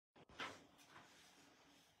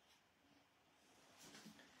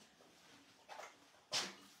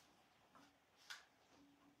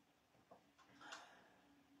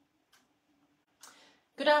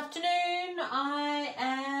Good afternoon. I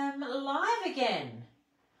am live again.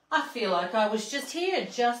 I feel like I was just here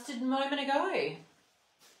just a moment ago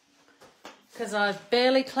because I've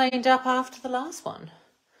barely cleaned up after the last one.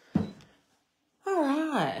 All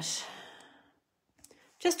right.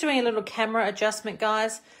 Just doing a little camera adjustment,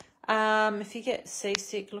 guys. If you get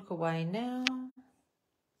seasick, look away now.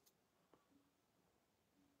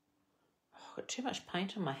 I've got too much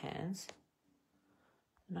paint on my hands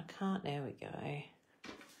and I can't. There we go.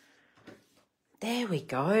 There we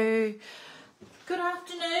go. Good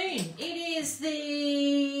afternoon. It is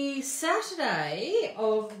the Saturday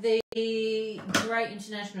of the Great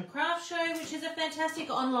International Craft Show, which is a fantastic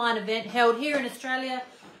online event held here in Australia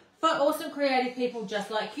for awesome creative people just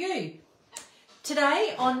like you.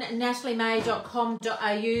 Today on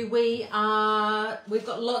nataliemay.com.au we've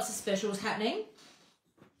got lots of specials happening.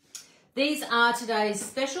 These are today's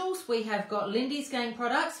specials. We have got Lindys gang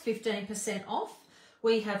products, 15% off.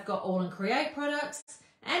 We have got All and Create products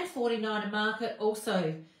and 49 and Market,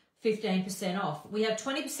 also 15% off. We have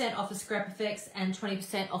 20% off of Scrap Effects and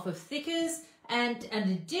 20% off of Thickers and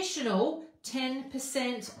an additional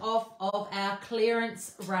 10% off of our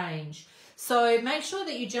clearance range. So make sure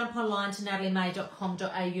that you jump online to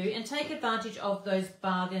nataliemay.com.au and take advantage of those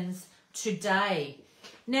bargains today.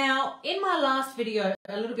 Now, in my last video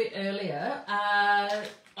a little bit earlier,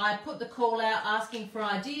 I put the call out asking for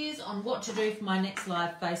ideas on what to do for my next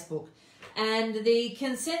live Facebook. And the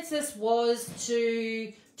consensus was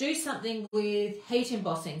to do something with heat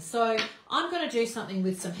embossing. So I'm going to do something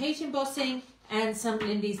with some heat embossing and some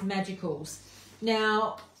Lindys Magicals.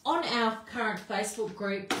 Now, on our current Facebook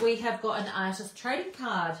group, we have got an artist trading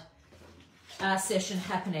card session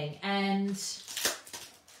happening. And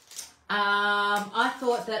I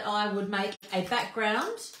thought that I would make a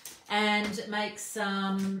background and make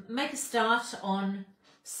a start on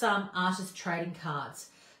some artist trading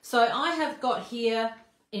cards. So I have got here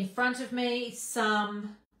in front of me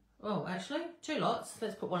some, oh, actually 2 lots.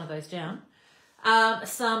 Let's put one of those down.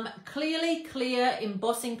 Some Clearly Clear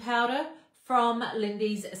embossing powder from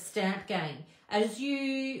Lindys Stamp Gang. As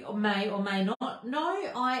you may or may not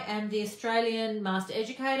know, I am the Australian Master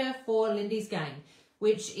Educator for Lindys Gang,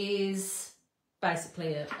 which is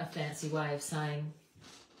basically a fancy way of saying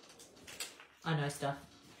I know stuff.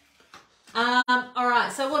 All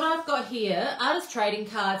right, so what I've got here, artist trading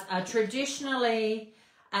cards are traditionally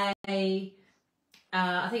I think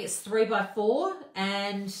it's 3x4,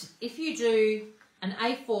 and if you do an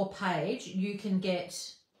A4 page, you can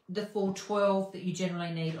get the full 12 that you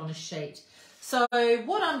generally need on a sheet. So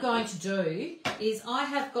what I'm going to do is I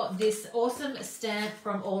have got this awesome stamp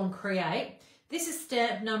from All and Create. This is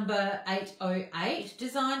stamp number 808,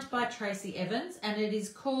 designed by Tracy Evans, and it is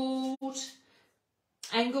called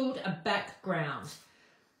Angled Background.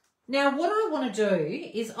 Now what I want to do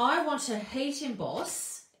is I want to heat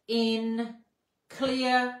emboss in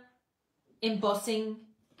clear embossing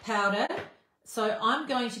powder. So I'm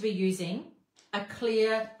going to be using a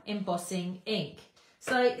clear embossing ink.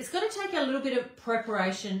 So it's going to take a little bit of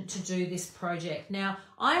preparation to do this project. Now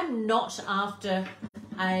I am not after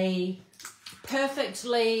a perfect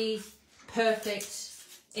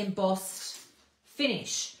embossed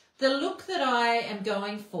finish. The look that I am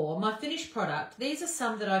going for, my finished product, these are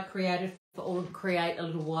some that I created for All and Create a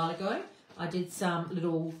little while ago. I did some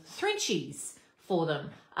little Frenchies for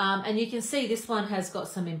them. And you can see this one has got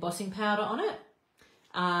some embossing powder on it.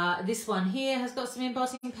 This one here has got some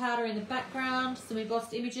embossing powder in the background, some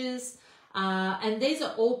embossed images. And these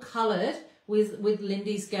are all coloured with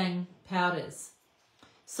Lindys Gang powders.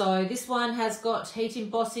 So this one has got heat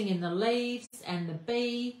embossing in the leaves and the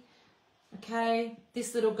bee. Okay,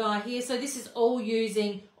 this little guy here. So this is all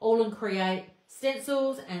using All and Create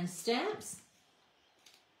stencils and stamps.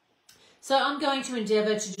 So I'm going to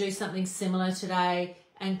endeavour to do something similar today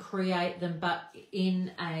and create them, but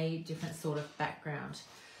in a different sort of background.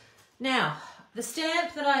 Now, the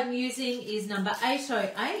stamp that I'm using is number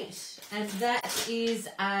 808, and that is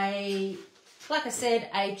a, like I said,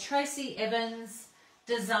 a Tracy Evans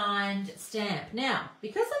designed stamp. Now,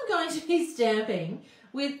 because I'm going to be stamping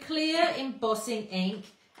with clear embossing ink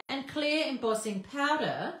and clear embossing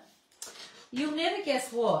powder, you'll never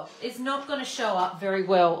guess what, it's not going to show up very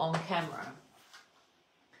well on camera.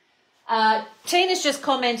 Tina's just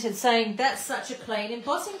commented saying that's such a clean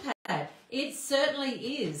embossing pad. It certainly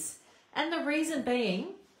is. And the reason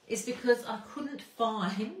being is because I couldn't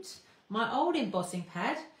find my old embossing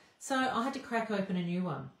pad, so I had to crack open a new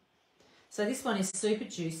one. So this one is super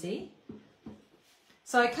juicy.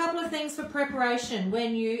 So a couple of things for preparation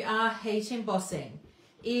when you are heat embossing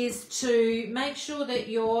is to make sure that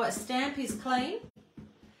your stamp is clean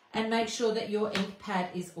and make sure that your ink pad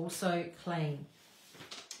is also clean.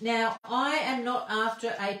 Now, I am not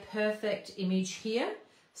after a perfect image here,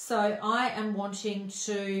 so I am wanting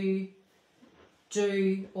to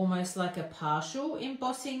do almost like a partial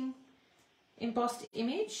embossed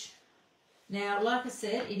image. Now, like I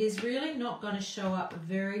said, it is really not going to show up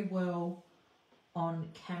very well on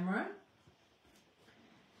camera,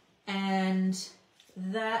 and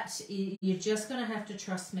you're just going to have to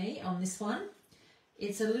trust me on this one.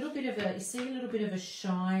 It's a little bit of you see a little bit of a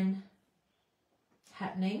shine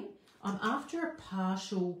happening. I'm after a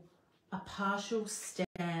partial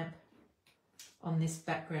stamp on this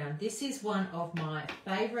background. This is one of my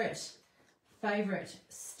favorite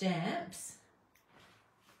stamps,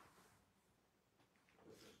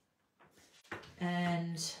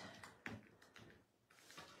 and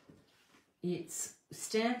it's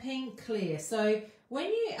stamping clear. So when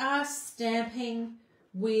you are stamping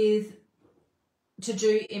to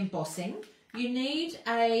do embossing, you need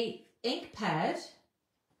a ink pad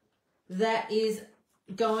that is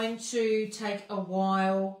going to take a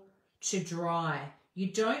while to dry. You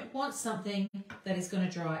don't want something that is going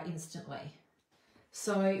to dry instantly.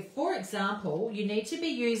 So for example, you need to be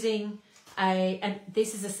using and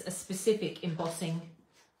this is a specific embossing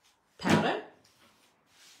powder,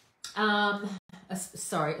 a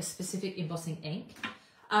specific embossing ink,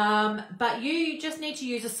 but you just need to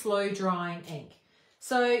use a slow drying ink.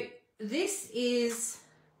 So this is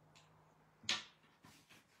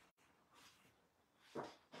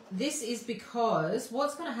because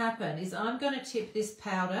what's going to happen is I'm going to tip this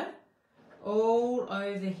powder all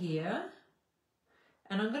over here,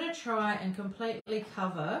 and I'm going to try and completely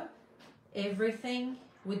cover everything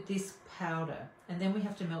with this powder, and then we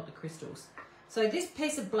have to melt the crystals. So this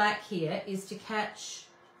piece of black here is to catch,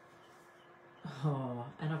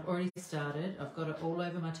 and I've already started. I've got it all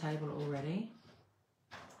over my table already.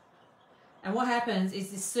 And what happens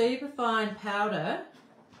is this super fine powder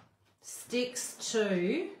sticks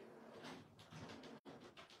to,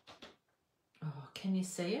 can you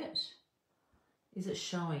see it? Is it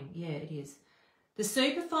showing? Yeah, it is. The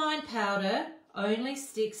super fine powder only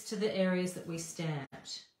sticks to the areas that we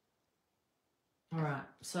stamped. All right,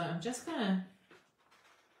 so I'm just going to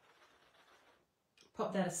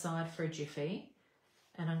pop that aside for a jiffy,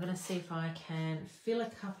 and I'm going to see if I can fill a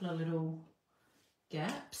couple of little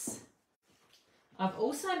gaps. I've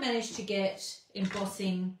also managed to get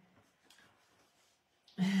embossing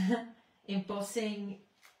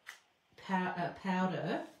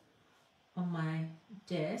powder on my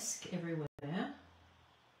desk everywhere.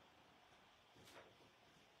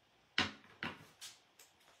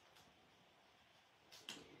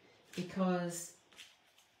 Because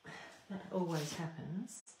that always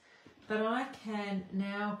happens. But I can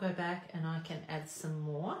now go back and I can add some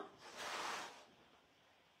more.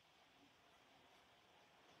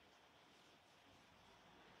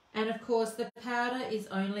 And of course the powder is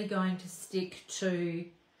only going to stick to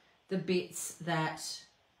the bits that,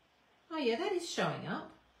 oh yeah, that is showing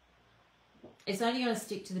up. It's only going to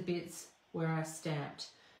stick to the bits where I stamped.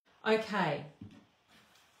 Okay,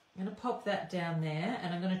 I'm going to pop that down there,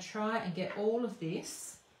 and I'm going to try and get all of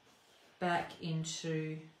this back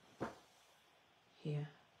into here.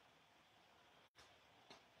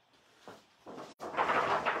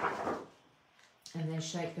 And then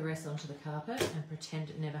shake the rest onto the carpet and pretend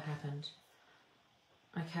it never happened.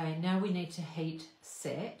 Okay, now we need to heat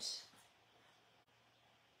set.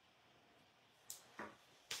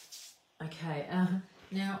 Okay,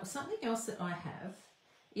 now something else that I have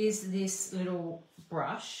is this little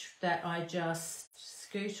brush that I just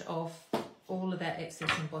scoot off all of that excess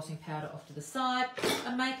embossing powder off to the side.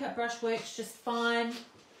 A makeup brush works just fine.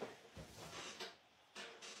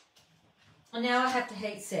 And now I have to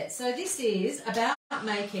heat set. So this is about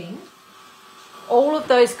making all of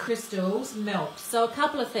those crystals melt. So a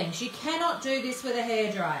couple of things. You cannot do this with a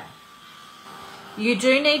hairdryer. You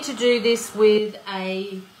do need to do this with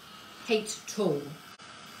a heat tool.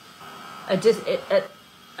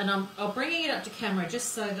 And I'm bringing it up to camera just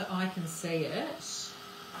so that I can see it.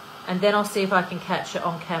 And then I'll see if I can catch it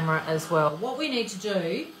on camera as well. What we need to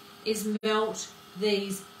do is melt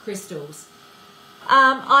these crystals.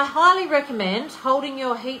 I highly recommend holding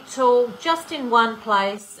your heat tool just in one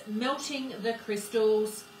place, melting the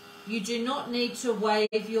crystals. You do not need to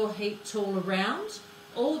wave your heat tool around.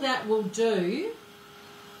 All that will do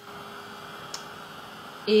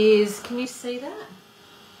is, can you see that?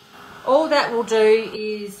 All that will do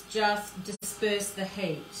is just disperse the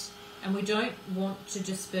heat. And we don't want to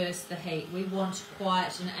disperse the heat. We want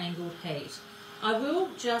quite an angled heat. I will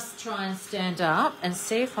just try and stand up and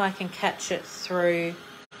see if I can catch it through.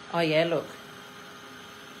 Oh yeah, look.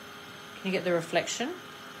 Can you get the reflection?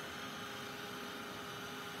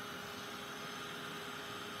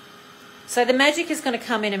 So the magic is going to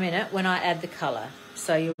come in a minute when I add the colour.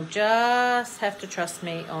 So you'll just have to trust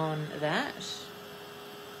me on that.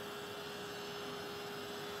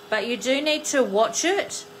 But you do need to watch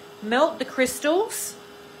it. Melt the crystals.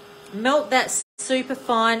 Melt that super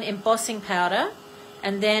fine embossing powder.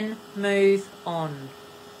 And then move on.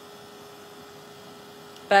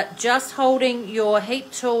 But just holding your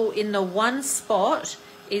heat tool in the one spot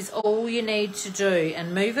is all you need to do.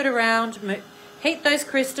 And move it around. Heat those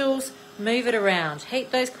crystals. Move it around.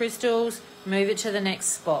 Heat those crystals, move it to the next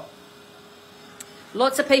spot.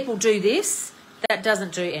 Lots of people do this. That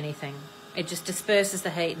doesn't do anything. It just disperses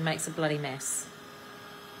the heat and makes a bloody mess.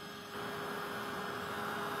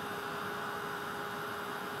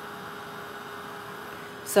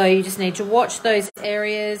 So you just need to watch those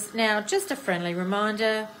areas. Now, just a friendly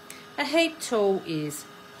reminder, a heat tool is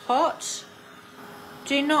hot.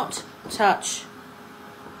 Do not touch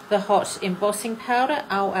the hot embossing powder.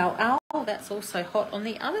 Ow, ow, ow. That's also hot on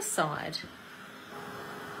the other side.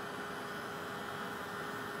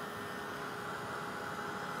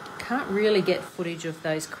 Can't really get footage of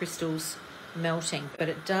those crystals melting, but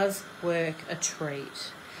it does work a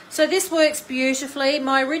treat. So this works beautifully.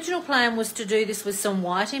 My original plan was to do this with some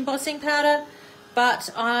white embossing powder, but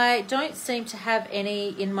I don't seem to have any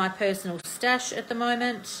in my personal stash at the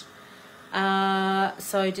moment.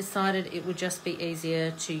 So I decided it would just be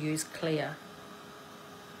easier to use clear.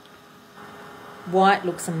 White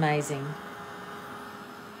looks amazing.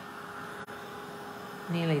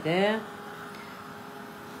 Nearly there.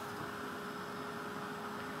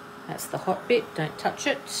 That's the hot bit, don't touch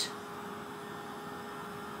it.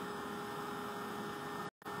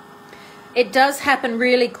 It does happen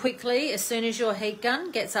really quickly as soon as your heat gun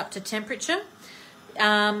gets up to temperature.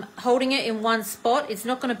 Holding it in one spot, it's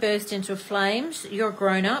not going to burst into flames. You're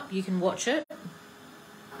grown up, you can watch it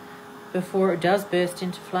before it does burst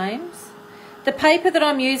into flames. The paper that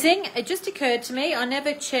I'm using, it just occurred to me, I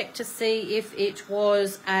never checked to see if it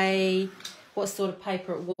was what sort of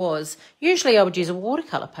paper it was. Usually I would use a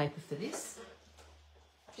watercolour paper for this.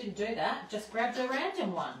 Didn't do that, just grabbed a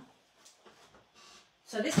random one.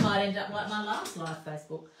 So this might end up like my last live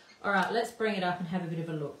Facebook. All right, let's bring it up and have a bit of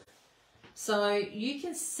a look. So you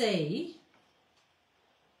can see,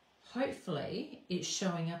 hopefully it's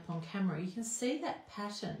showing up on camera. You can see that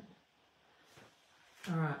pattern.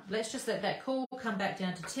 All right, let's just let that cool, come back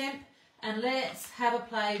down to temp, and let's have a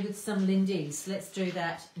play with some Lindys. Let's do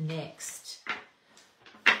that next.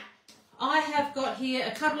 I have got here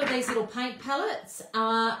a couple of these little paint palettes.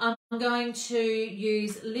 I'm going to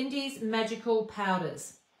use Lindys Magical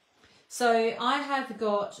Powders. So I have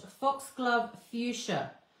got Foxglove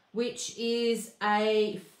Fuchsia, which is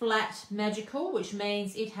a flat magical, which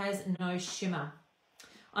means it has no shimmer.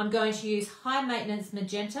 I'm going to use High Maintenance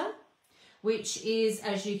Magenta, which is,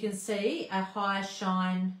 as you can see, a high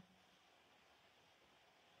shine.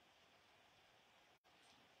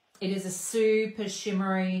 It is a super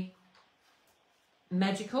shimmery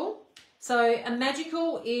magical. So a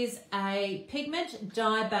magical is a pigment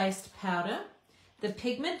dye-based powder. The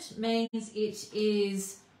pigment means it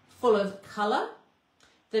is full of colour.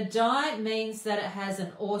 The dye means that it has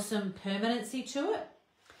an awesome permanency to it.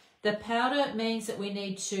 The powder means that we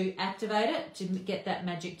need to activate it to get that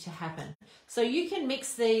magic to happen. So you can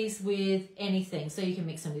mix these with anything. So you can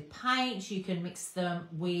mix them with paint, you can mix them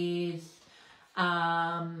with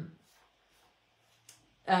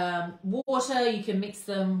water, you can mix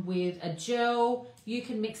them with a gel, you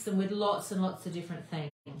can mix them with lots and lots of different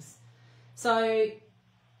things. So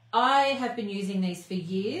I have been using these for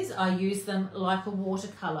years. I use them like a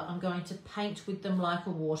watercolour. I'm going to paint with them like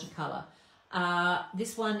a watercolour.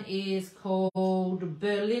 This one is called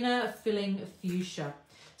Berliner Filling Fuchsia.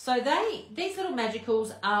 So these little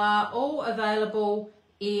magicals are all available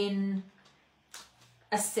in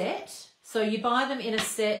a set. So you buy them in a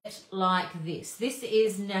set like this. This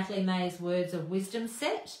is Natalie May's Words of Wisdom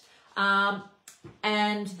set.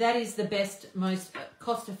 And that is the best, most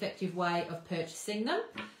cost-effective way of purchasing them.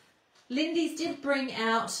 Lindys did bring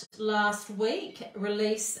out last week,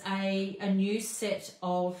 release a new set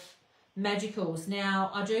of magicals.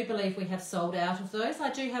 Now, I do believe we have sold out of those. I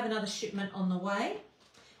do have another shipment on the way,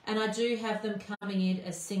 and I do have them coming in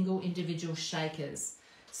as single individual shakers.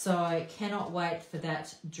 So I cannot wait for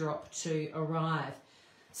that drop to arrive.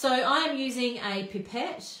 So I am using a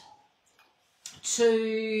pipette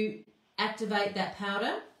to activate that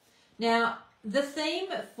powder. Now, the theme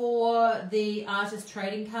for the artist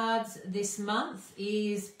trading cards this month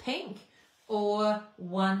is pink or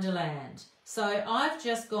Wonderland. So I've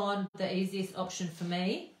just gone the easiest option for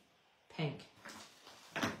me, pink.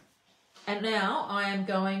 And now I am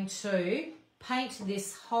going to paint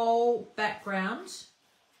this whole background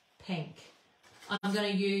pink. I'm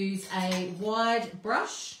going to use a wide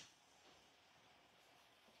brush.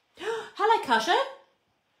 Hello, Kasha.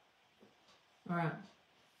 All right.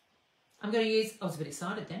 I'm going to use, I was a bit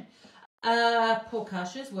excited then. Poor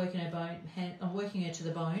Kasha's working her bone, I'm working her to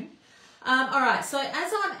the bone. All right, so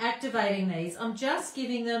as I'm activating these, I'm just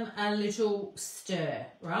giving them a little stir,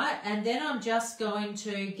 right? And then I'm just going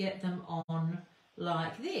to get them on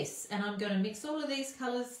like this. And I'm going to mix all of these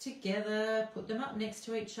colours together, put them up next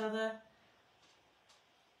to each other.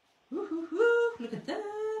 Woo-hoo-hoo, look at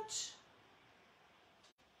that.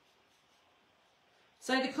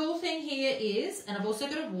 So the cool thing here is, and I've also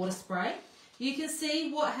got a water spray, you can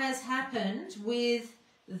see what has happened with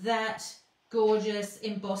that gorgeous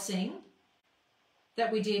embossing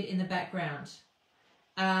that we did in the background.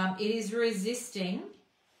 It is resisting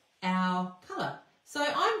our colour. So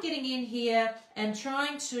I'm getting in here and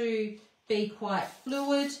trying to be quite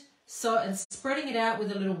fluid, and spreading it out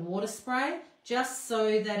with a little water spray, just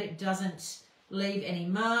so that it doesn't leave any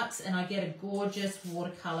marks and I get a gorgeous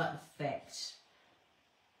watercolour effect.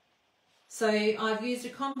 So I've used a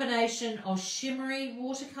combination of shimmery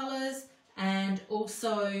watercolours and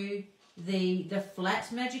also the flat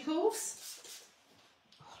magicals.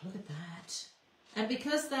 Oh, look at that. And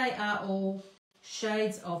because they are all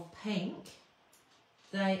shades of pink,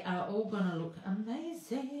 they are all going to look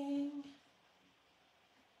amazing.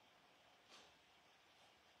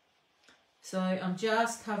 So I'm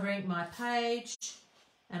just covering my page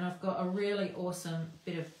and I've got a really awesome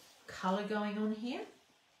bit of colour going on here.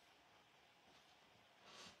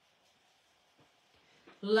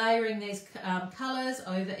 Layering these colours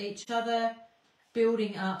over each other,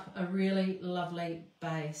 building up a really lovely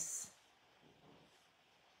base.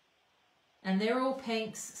 And they're all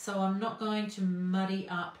pinks, so I'm not going to muddy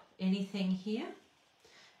up anything here.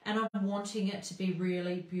 And I'm wanting it to be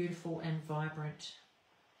really beautiful and vibrant.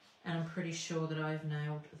 And I'm pretty sure that I've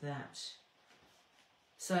nailed that.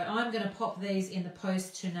 So I'm going to pop these in the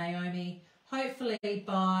post to Naomi, hopefully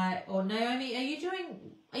by, or Naomi, are you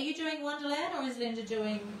doing Wonderland, or is Linda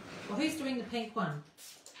doing, or who's doing the pink one?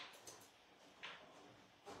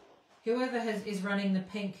 Whoever is running the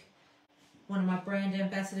pink, one of my brand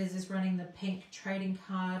ambassadors is running the pink trading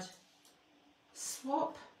card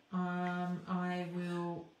swap. I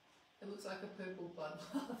will. It looks like a purple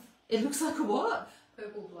bloodbath. It looks like a what?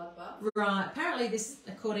 Purple bloodbath. Right. Apparently this,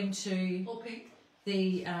 according to Or pink.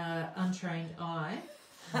 The untrained eye,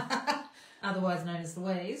 otherwise known as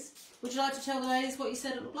Louise. Would you like to tell the ladies what you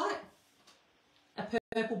said it looked like? A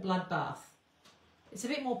purple bloodbath. It's a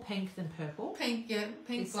bit more pink than purple. Pink, yeah.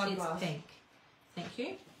 Pink bloodbath. It's pink. Thank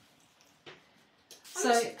you.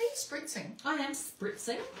 So, are you spritzing? I am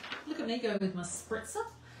spritzing. Look at me go with my spritzer.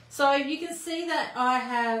 So you can see that I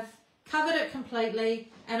have covered it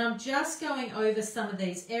completely and I'm just going over some of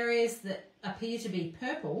these areas that appear to be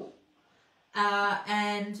purple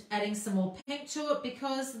and adding some more pink to it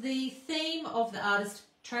because the theme of the artist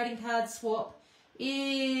trading card swap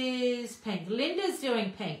is pink. Linda's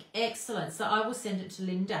doing pink. Excellent. So I will send it to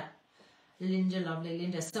Linda. Linda, lovely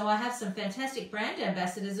Linda. So I have some fantastic brand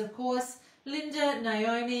ambassadors, of course. Linda,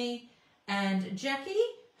 Naomi, and Jackie,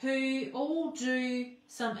 who all do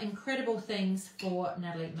some incredible things for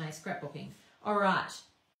Natalie May Scrapbooking. All right.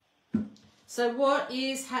 So what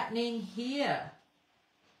is happening here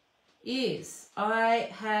is I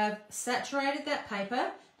have saturated that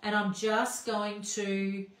paper and I'm just going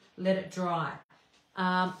to let it dry.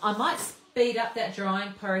 I might speed up that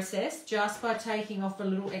drying process just by taking off a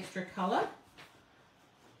little extra colour.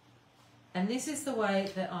 And this is the way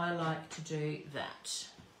that I like to do that.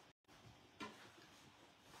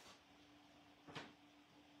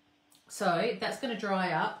 So that's going to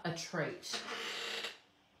dry up a treat.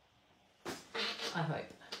 I hope.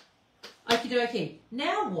 Okie dokie.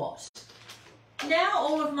 Now what? Now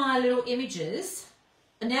all of my little images,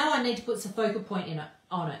 now I need to put some focal point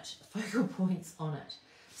on it. Focal points on it.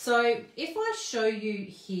 So if I show you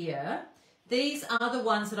here, these are the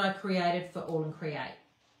ones that I created for All and Create.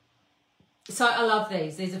 So I love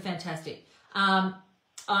these. These are fantastic. I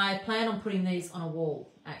plan on putting these on a wall,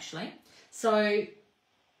 actually. So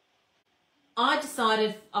I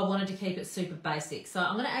decided I wanted to keep it super basic. So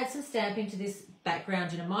I'm going to add some stamping to this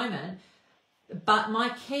background in a moment. But my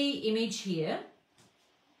key image here,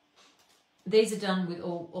 these are done with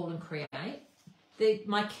All and Create.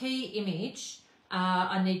 My key image,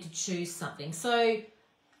 I need to choose something. So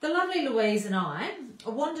the lovely Louise and I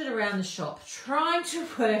wandered around the shop trying to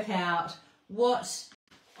work out what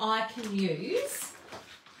I can use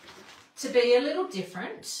to be a little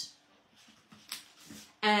different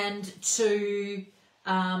and to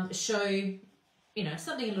show, you know,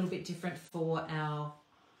 something a little bit different for our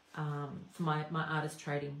for my artist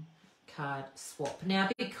trading card swap. Now,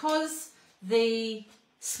 because the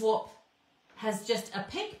swap has just a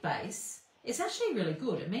pink base, it's actually really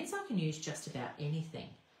good. It means I can use just about anything.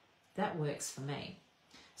 That works for me.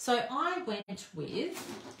 So I went with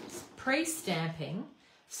pre-stamping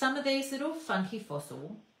some of these little funky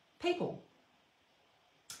fossil people.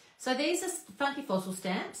 So these are funky fossil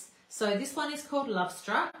stamps. So this one is called Love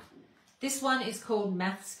Struck. This one is called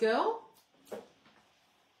Maths Girl.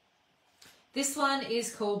 This one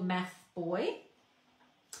is called Math Boy.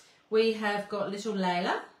 We have got Little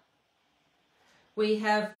Layla. We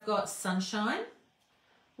have got Sunshine.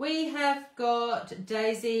 We have got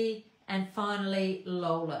Daisy, and finally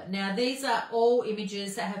Lola. Now these are all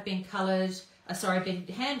images that have been coloured, been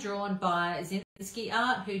hand drawn by Zinsky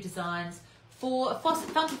Art, who designs for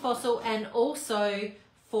Funky Fossil and also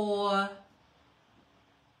for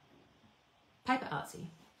Paper Artsy.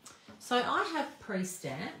 So I have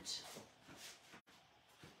pre-stamped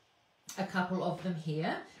a couple of them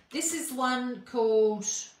here. This is one called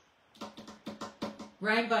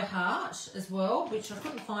Rainbow Heart as well, which I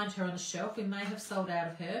couldn't find her on the shelf. We may have sold out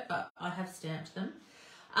of her, but I have stamped them.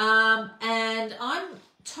 And I'm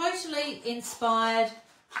totally inspired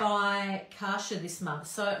by Kasha this month.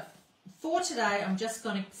 So for today, I'm just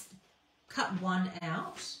going to cut one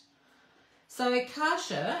out. So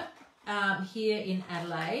Kasha, here in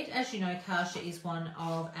Adelaide, as you know, Kasha is one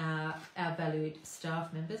of our valued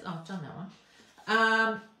staff members. Oh, I've done that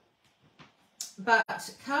one.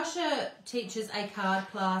 But Kasha teaches a card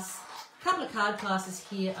class, a couple of card classes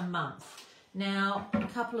here a month. Now, a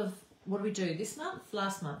couple of, what do we do this month?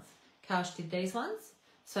 Last month, Kasha did these ones.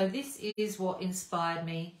 So this is what inspired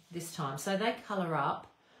me this time. So they colour up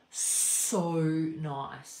so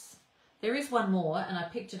nice. There is one more, and I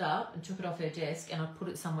picked it up and took it off her desk and I put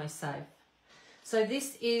it somewhere safe. So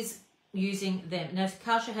this is using them. Now,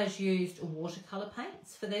 Kasha has used watercolour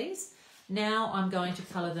paints for these. Now I'm going to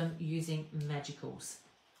colour them using Magicals.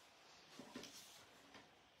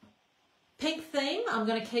 Pink theme, I'm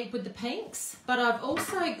going to keep with the pinks, but I've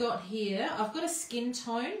also got here, I've got a skin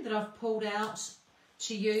tone that I've pulled out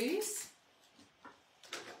to use.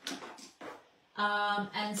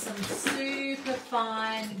 And some super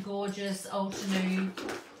fine, gorgeous Altenew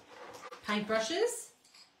paintbrushes.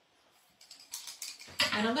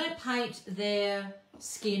 And I'm going to paint their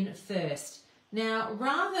skin first. Now,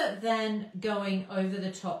 rather than going over the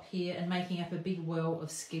top here and making up a big whirl of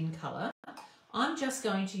skin colour, I'm just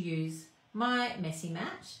going to use my Messy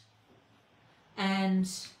Matte. And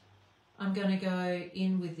I'm going to go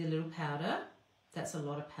in with the little powder. That's a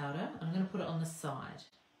lot of powder. And I'm going to put it on the side.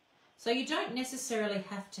 So you don't necessarily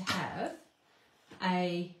have to have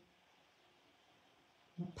a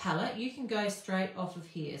palette. You can go straight off of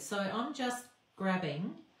here. So I'm just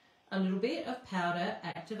grabbing a little bit of powder,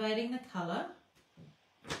 activating the colour,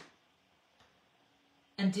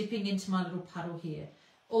 and dipping into my little puddle here.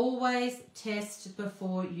 Always test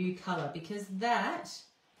before you colour, because that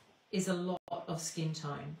is a lot of skin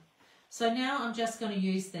tone. So now I'm just going to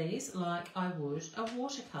use these like I would a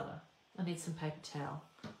watercolour. I need some paper towel.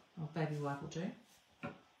 Oh, baby wipe will do.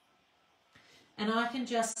 And I can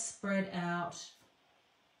just spread out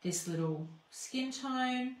this little skin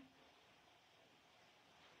tone.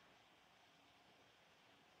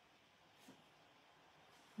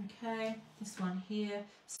 Okay, this one here.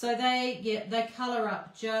 So they colour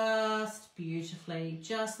up just beautifully,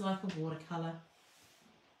 just like a watercolour.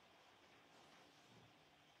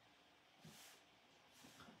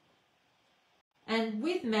 And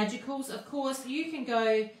with Magicals, of course, you can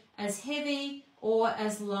go as heavy or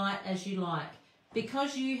as light as you like,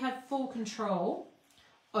 because you have full control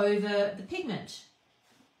over the pigment.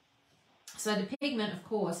 So the pigment, of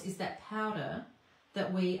course, is that powder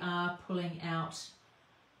that we are pulling out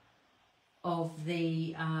of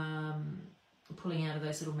the pulling out of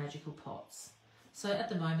those little magical pots. So at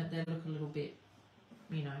the moment they look a little bit,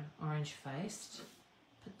 you know, orange faced,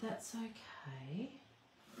 but that's okay.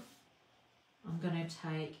 I'm going to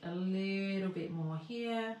take a little bit more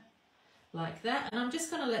here like that, and I'm just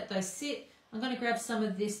going to let those sit. I'm going to grab some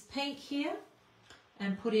of this pink here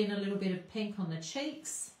and put in a little bit of pink on the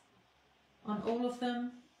cheeks on all of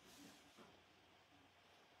them.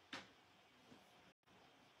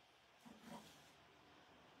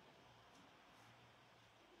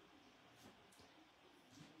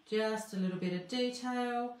 Just a little bit of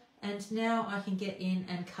detail, and now I can get in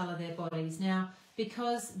and colour their bodies. Now,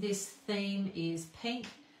 because this theme is pink,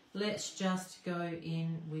 let's just go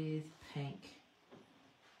in with pink.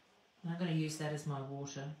 And I'm going to use that as my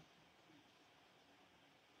water.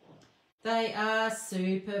 They are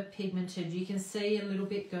super pigmented. You can see a little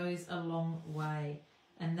bit goes a long way.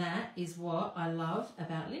 And that is what I love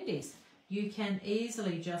about Lindys. You can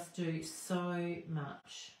easily just do so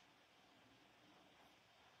much.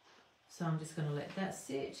 So I'm just going to let that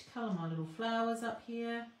sit, colour my little flowers up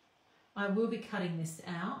here. I will be cutting this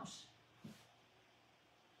out.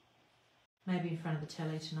 Maybe in front of the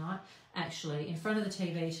telly tonight. Actually, in front of the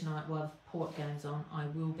TV tonight while the port game's on, I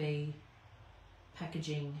will be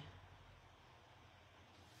packaging.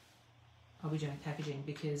 I'll be doing packaging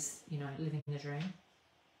because, you know, living the dream.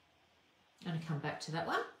 I'm going to come back to that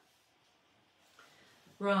one.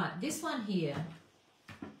 Right, this one here.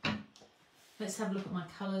 Let's have a look at my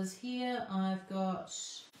colours here. I've got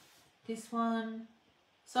this one.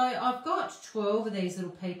 So I've got 12 of these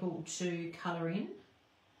little people to colour in.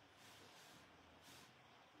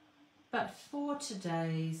 But for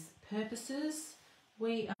today's purposes,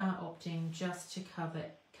 we are opting just to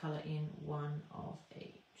colour in one of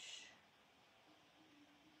each.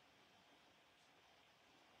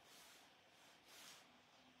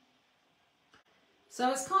 So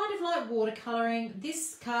it's kind of like watercolouring.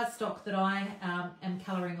 This cardstock that I am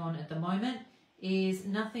colouring on at the moment is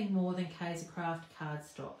nothing more than Kaisercraft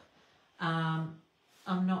cardstock. I'm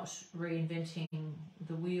not reinventing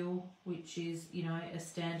the wheel, which is, you know, a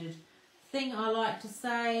standard thing I like to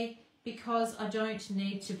say, because I don't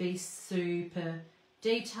need to be super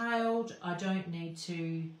detailed. I don't need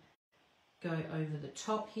to go over the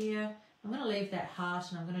top here. I'm going to leave that heart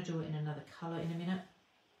and I'm going to do it in another colour in a minute.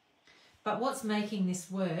 But what's making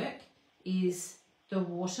this work is the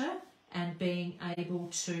water and being able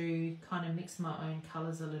to kind of mix my own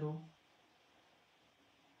colours a little.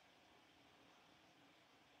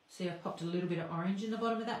 See, I've popped a little bit of orange in the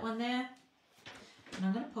bottom of that one there. And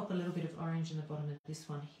I'm going to pop a little bit of orange in the bottom of this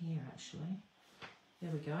one here, actually.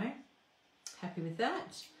 There we go. Happy with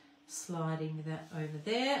that. Sliding that over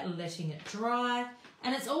there, letting it dry.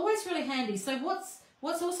 And it's always really handy. So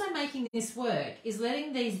what's also making this work is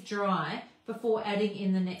letting these dry before adding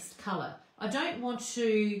in the next colour. I don't want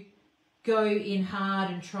to go in hard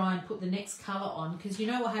and try and put the next colour on, because you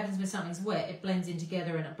know what happens when something's wet, it blends in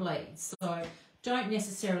together and it bleeds. So don't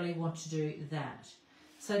necessarily want to do that.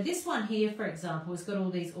 So this one here, for example, has got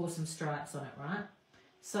all these awesome stripes on it, right?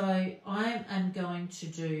 So I am going to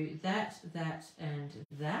do that, that, and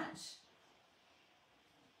that.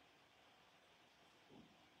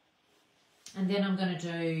 And then I'm going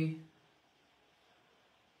to do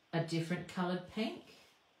a different coloured pink.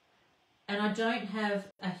 And I don't have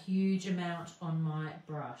a huge amount on my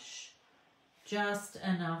brush, just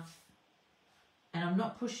enough. And I'm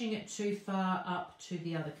not pushing it too far up to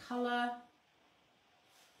the other colour.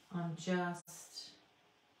 I'm just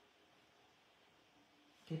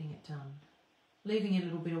getting it done. Leaving a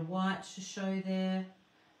little bit of white to show there.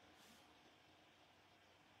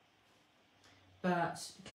 But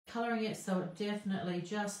colouring it so it definitely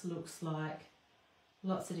just looks like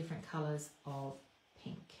lots of different colours of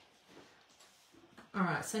pink.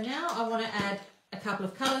 Alright, so now I want to add a couple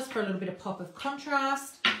of colours for a little bit of pop of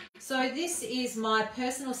contrast. So this is my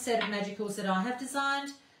personal set of magicals that I have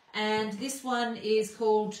designed, and this one is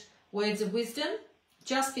called Words of Wisdom.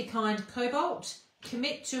 Just be kind, cobalt.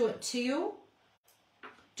 Commit to it, teal.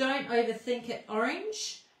 Don't overthink it,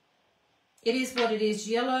 orange. It is what it is,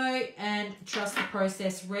 yellow, and trust the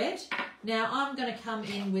process, red. Now I'm going to come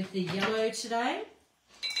in with the yellow today,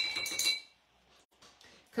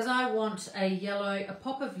 because I want a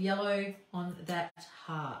pop of yellow on that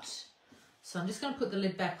heart. So I'm just going to put the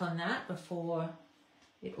lid back on that before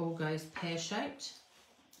it all goes pear-shaped.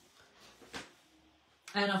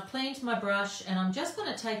 And I've cleaned my brush, and I'm just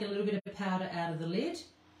going to take a little bit of powder out of the lid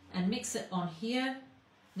and mix it on here.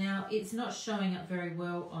 Now, it's not showing up very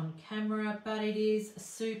well on camera, but it is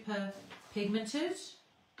super pigmented.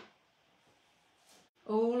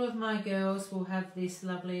 All of my girls will have this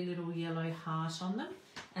lovely little yellow heart on them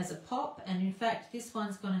as a pop. And in fact, this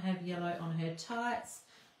one's going to have yellow on her tights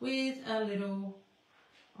with a little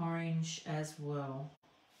orange as well.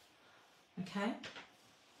 Okay?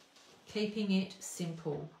 Keeping it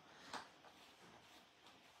simple.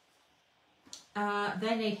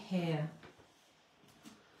 They need hair.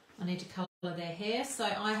 I need to colour their hair. So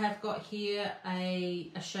I have got here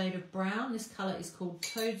a shade of brown. This colour is called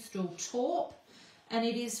Toadstool Taupe. And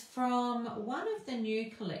it is from one of the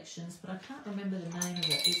new collections, but I can't remember the name of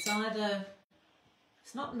it.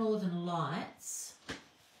 It's not Northern Lights.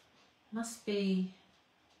 Must be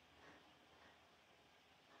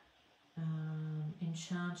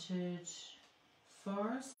Enchanted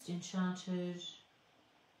Forest, Enchanted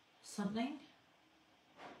something,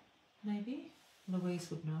 maybe. Louise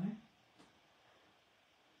would know.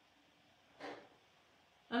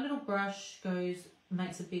 A little brush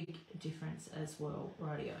makes a big difference as well.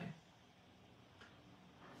 Rightio.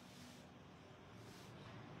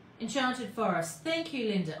 Enchanted Forest. Thank you,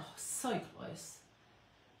 Linda. Oh, so close.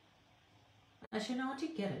 Actually, no, I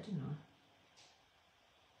did get it, didn't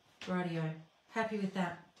I? Rightio. Happy with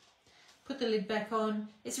that. Put the lid back on.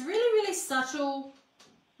 It's really, really subtle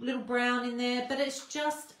little brown in there, but it's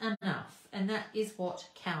just enough, and that is what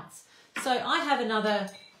counts. So I have another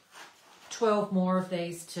 12 more of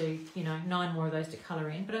these to, 9 more of those to colour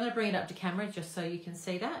in, but I'm going to bring it up to camera just so you can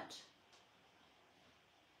see that.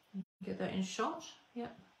 Get that in shot.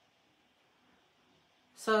 Yep.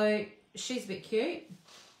 So she's a bit cute.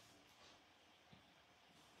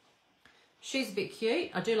 She's a bit cute.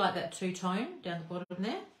 I do like that two-tone down the bottom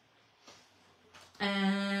there.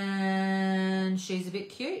 And she's a bit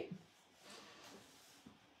cute.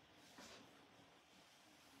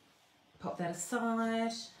 Pop that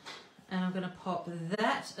aside. And I'm going to pop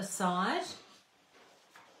that aside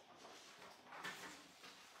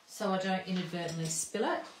so I don't inadvertently spill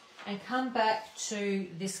it. And come back to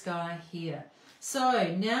this guy here.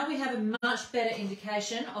 So now we have a much better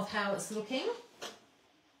indication of how it's looking.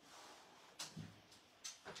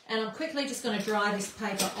 And I'm quickly just going to dry this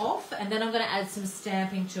paper off, and then I'm going to add some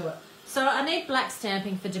stamping to it. So I need black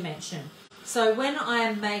stamping for dimension. So when I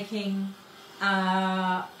am making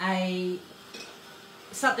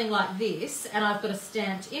something like this, and I've got a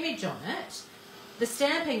stamped image on it, the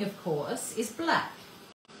stamping, of course, is black,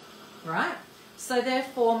 right? So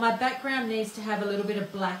therefore, my background needs to have a little bit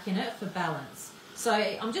of black in it for balance. So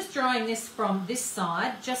I'm just drawing this from this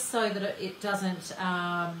side, just so that it doesn't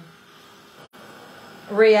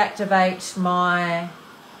reactivate my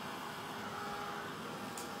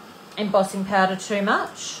embossing powder too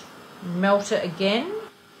much. Melt it again.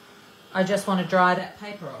 I just want to dry that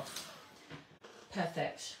paper off.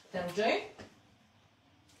 Perfect. That'll do.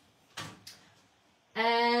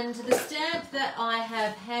 And the stamp that I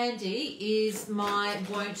have handy is my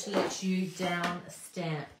Won't Let You Down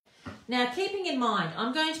stamp. Now, keeping in mind,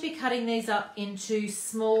 I'm going to be cutting these up into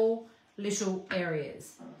small little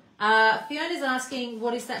areas. Fiona's asking,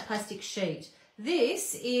 what is that plastic sheet?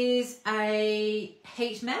 This is a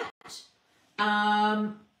heat mat.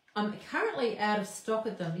 I'm currently out of stock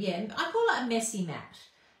of them. Yeah, I call it a messy mat.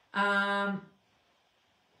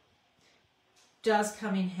 Does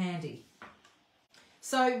come in handy.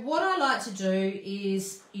 So what I like to do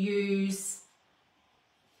is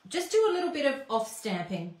just do a little bit of off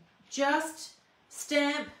stamping. Just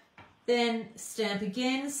stamp, then stamp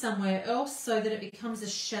again somewhere else so that it becomes a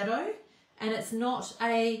shadow and it's not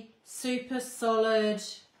a super solid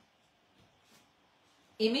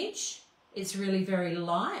image. It's really very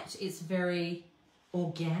light. It's very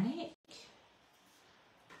organic.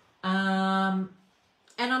 And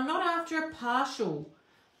I'm not after a partial.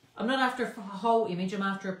 I'm not after a whole image. I'm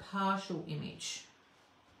after a partial image.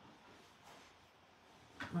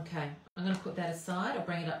 Okay, I'm going to put that aside. I'll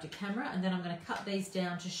bring it up to camera and then I'm going to cut these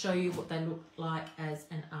down to show you what they look like as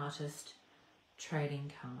an artist trading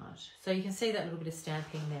card. So you can see that little bit of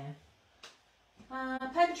stamping there.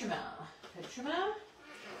 Paper trimmer. Paper trimmer.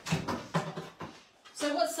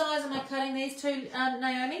 So what size am I cutting these to,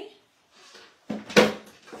 Naomi?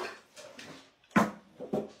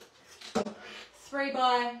 3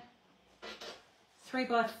 by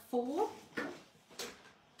 4.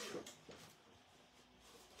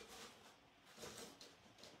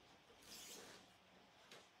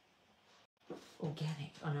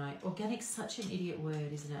 Organic, I know. Organic's such an idiot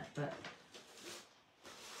word, isn't it? But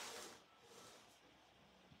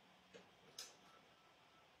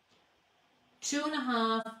two and a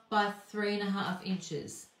half by 3.5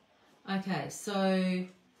 inches. Okay, so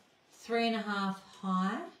 3.5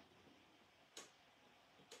 high.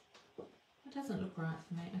 That doesn't look right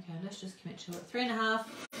for me. Okay, let's just commit to it. 3.5.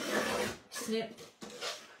 Snip.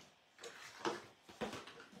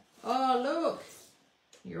 Oh, look.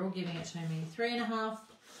 You're all giving it to me. 3.5. I'll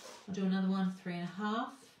do another one. 3.5.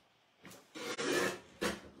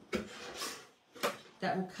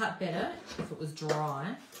 That will cut better if it was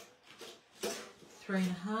dry.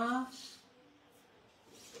 3.5.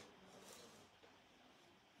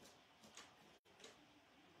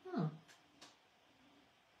 Oh.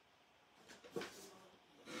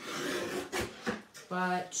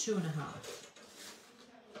 By 2.5.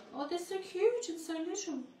 Oh, they're so cute and so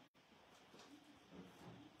little.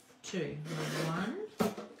 2.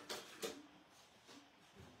 1.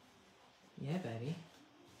 Yeah, baby.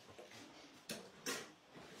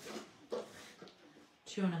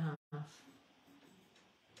 2.5.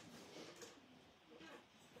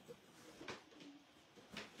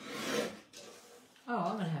 Oh,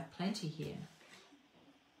 I'm going to have plenty here.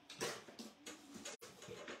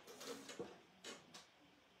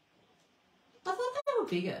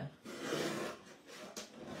 bigger.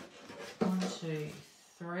 1, 2,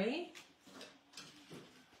 3.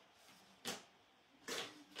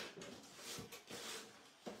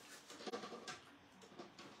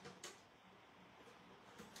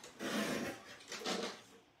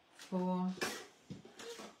 Four.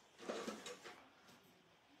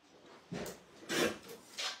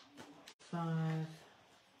 5.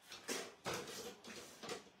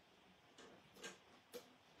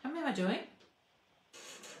 How many am I doing?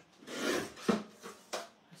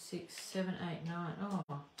 6, 7, 8, 9.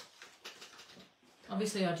 Oh.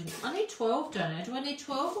 Obviously I didn't. I need 12, don't I? Do I need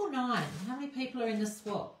 12 or 9? How many people are in the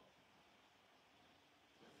swap?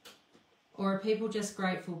 Or are people just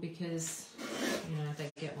grateful because, you know, they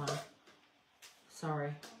get one?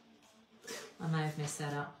 Sorry. I may have messed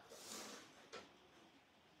that up.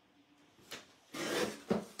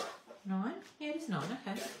 9? Yeah, it is 9.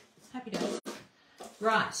 Okay. Happy days.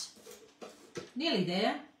 Right. Nearly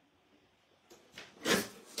there.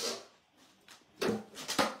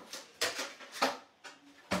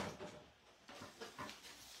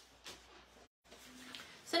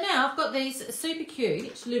 So now I've got these super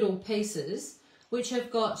cute little pieces which have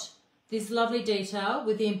got this lovely detail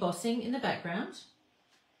with the embossing in the background,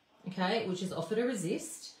 okay, which is offer to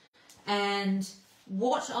resist. And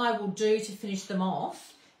what I will do to finish them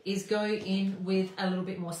off is go in with a little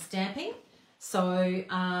bit more stamping. So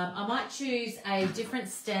I might choose a different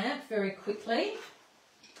stamp very quickly.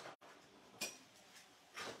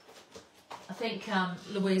 I think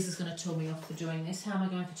Louise is going to tell me off for doing this. How am I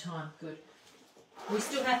going for time? Good. We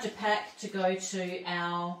still have to pack to go to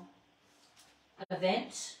our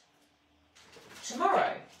event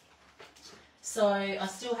tomorrow. So I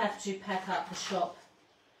still have to pack up the shop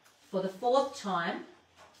for the 4th time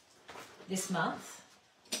this month.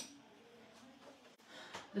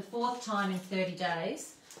 The 4th time in 30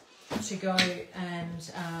 days to go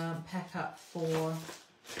and pack up for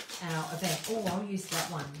our event. Oh, I'll use that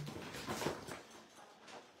one.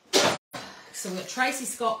 So we've got Tracy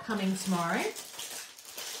Scott coming tomorrow.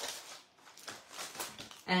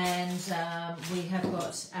 And we have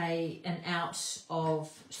got an out of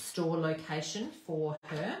store location for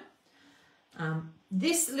her.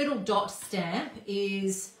 This little dot stamp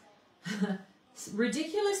is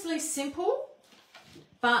ridiculously simple,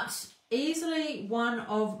 but easily one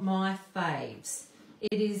of my faves.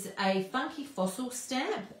 It is a funky fossil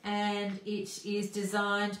stamp, and it is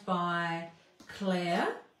designed by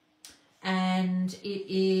Claire, and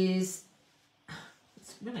it's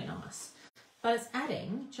really nice. But it's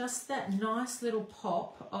adding just that nice little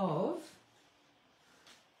pop of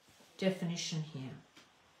definition here.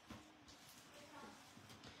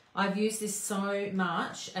 I've used this so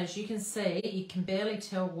much, as you can see, you can barely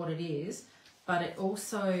tell what it is, but it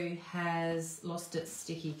also has lost its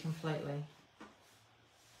sticky completely.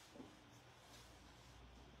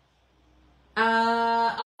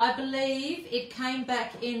 I believe it came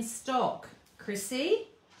back in stock, Chrissy.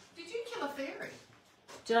 Did you kill a fairy?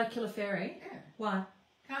 Did I kill a fairy? Yeah. Why?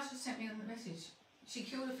 Kasia sent me a message. She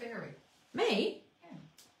killed a fairy. Me? Yeah.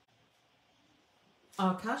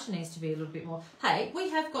 Oh, Kasia needs to be a little bit more. Hey, we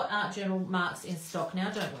have got art journal marks in stock now,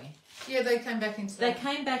 don't we? Yeah, they came back in stock. They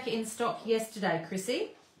came back in stock yesterday, Chrissy.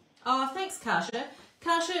 Oh, thanks, Kasia.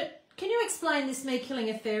 Kasia, can you explain this me killing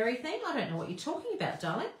a fairy thing? I don't know what you're talking about,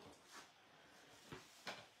 darling.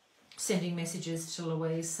 Sending messages to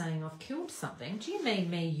Louise saying I've killed something. Do you mean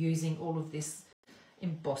me using all of this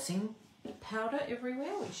embossing powder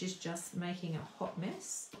everywhere, which is just making a hot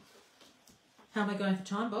mess? How am I going for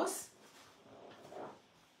time, boss?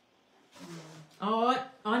 Oh,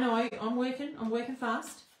 I know. I'm working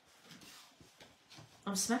fast.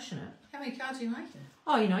 I'm smashing it. How many cards are you making?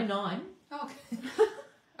 Oh, you know, 9. Oh, okay.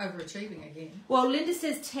 Overachieving again. Well, Linda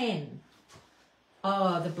says 10.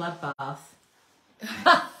 Oh, the bloodbath.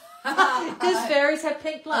 Does fairies have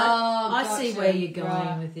pink blood? Oh, I see where you're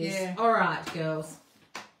going with this. Yeah. All right, girls.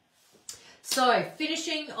 So,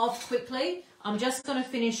 finishing off quickly, I'm just going to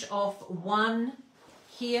finish off one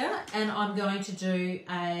here, and I'm going to do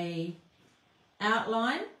a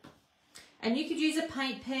outline. And you could use a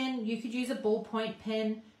paint pen, you could use a ballpoint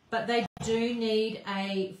pen, but they do need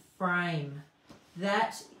a frame.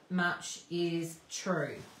 That much is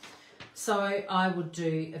true. So I would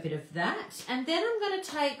do a bit of that. And then I'm going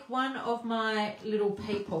to take one of my little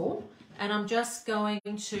people, and I'm just going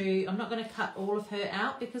to, I'm not going to cut all of her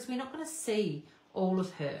out because we're not going to see all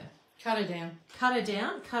of her. Cut her down. Cut her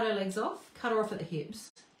down, cut her legs off, cut her off at the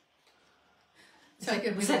hips.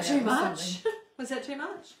 Was that too much? Was that too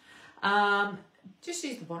much? Just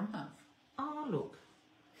use the bottom half. Oh, look.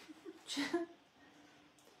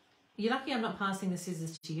 You're lucky I'm not passing the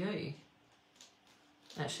scissors to you.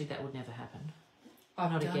 Actually, that would never happen.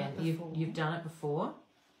 I've Not done again. it before. You've done it before.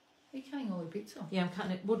 Are you cutting all the bits off? Yeah, I'm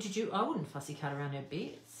cutting it. Well, did you? I wouldn't fussy cut around her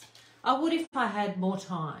bits. I would if I had more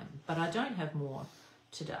time, but I don't have more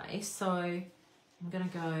today. So I'm going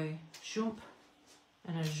to go jump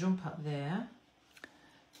and a jump up there.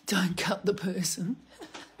 Don't cut the person.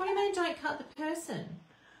 What do you mean don't cut the person?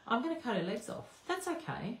 I'm going to cut her legs off. That's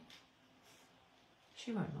okay.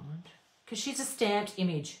 She won't mind. Because she's a stamped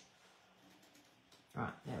image. Right,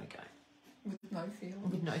 there we go. With no feeling.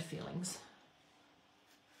 With no feelings.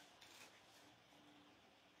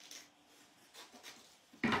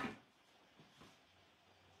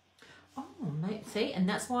 Oh, mate, see? And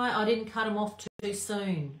that's why I didn't cut them off too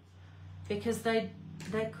soon. Because they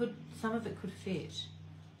could, some of it could fit.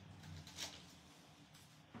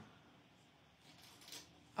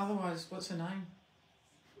 Otherwise, what's her name?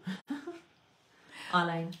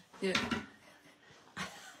 Eileen. Yeah.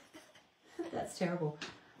 That's terrible.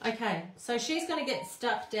 Okay, so she's going to get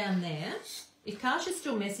stuck down there. If Karsha's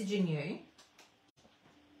still messaging you...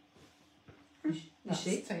 Is she?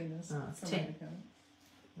 It's Tina's. Oh, it's Tina.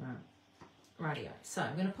 Right. Rightio. So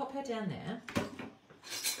I'm going to pop her down there.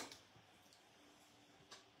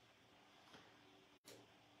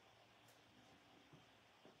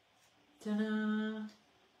 Ta-da.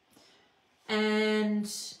 And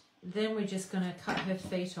then we're just going to cut her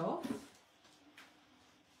feet off.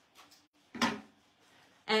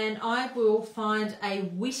 And I will find a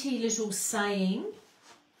witty little saying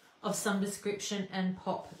of some description and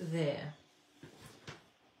pop there.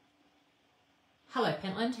 Hello,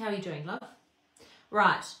 Pentland. How are you doing, love?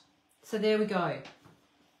 Right. So there we go.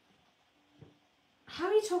 How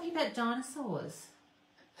are you talking about dinosaurs?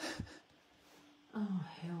 Oh,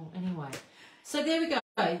 hell. Anyway. So there we go.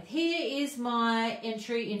 Here is my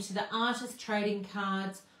entry into the artist trading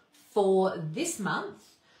cards for this month.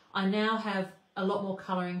 I now have a lot more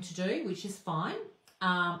colouring to do, which is fine,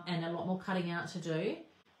 and a lot more cutting out to do.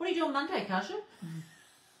 What do you do on Monday, Karsha?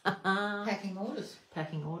 Packing orders.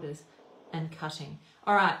 Packing orders and cutting.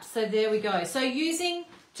 All right, so there we go. So using,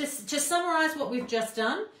 to summarise what we've just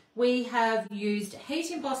done, we have used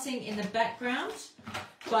heat embossing in the background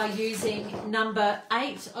by using number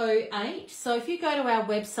 808. So if you go to our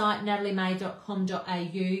website,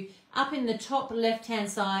 nataliemay.com.au, up in the top left-hand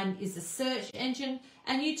side is the search engine,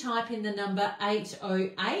 and you type in the number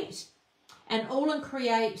 808, and all and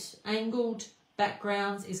create angled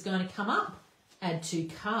backgrounds is going to come up. Add to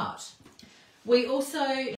cart. We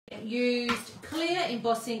also used clear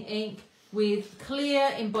embossing ink with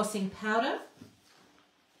clear embossing powder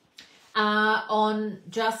on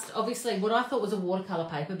just obviously what I thought was a watercolour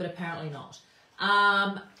paper, but apparently not.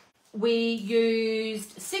 We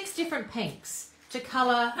used 6 different pinks to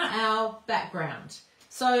colour our background.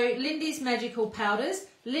 So Lindys Magical Powders.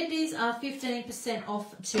 Lindys are 15%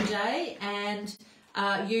 off today, and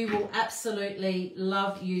you will absolutely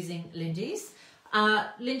love using Lindys.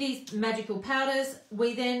 Lindys Magical Powders.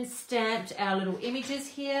 We then stamped our little images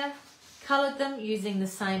here, coloured them using the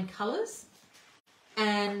same colours,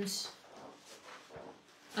 and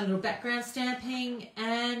a little background stamping,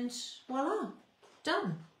 and voila,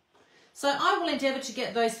 done. So I will endeavour to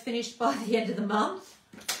get those finished by the end of the month.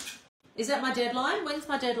 Is that my deadline? When's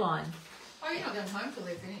my deadline? Oh, you're not going home till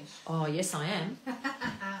they're finished. Oh, yes, I am.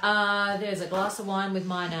 There's a glass of wine with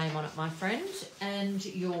my name on it, my friend, and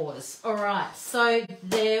yours. All right, so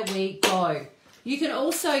there we go. You can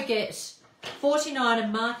also get 49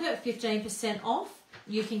 and marker, 15% off.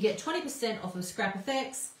 You can get 20% off of Scrap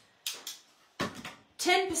Effects.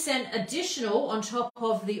 10% additional on top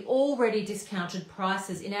of the already discounted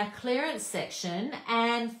prices in our clearance section,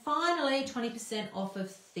 and finally 20% off of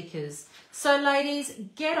thickers. So ladies,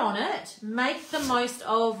 get on it, make the most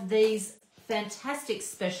of these fantastic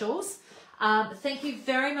specials. Thank you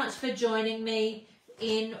very much for joining me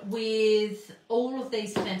in with all of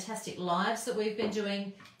these fantastic lives that we've been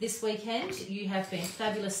doing this weekend. You have been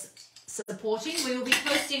fabulous supporting. We will be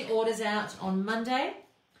posting orders out on Monday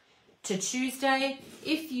to Tuesday.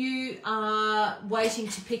 If you are waiting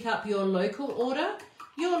to pick up your local order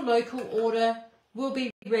will be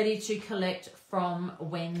ready to collect from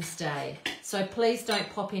Wednesday. So please don't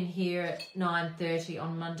pop in here at 9:30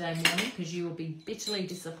 on Monday morning, because you will be bitterly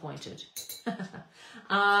disappointed.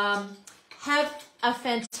 Have a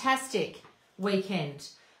fantastic weekend.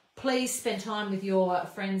 Please spend time with your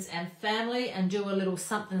friends and family and do a little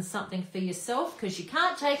something for yourself, because you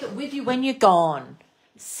can't take it with you when you're gone.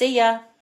 See ya.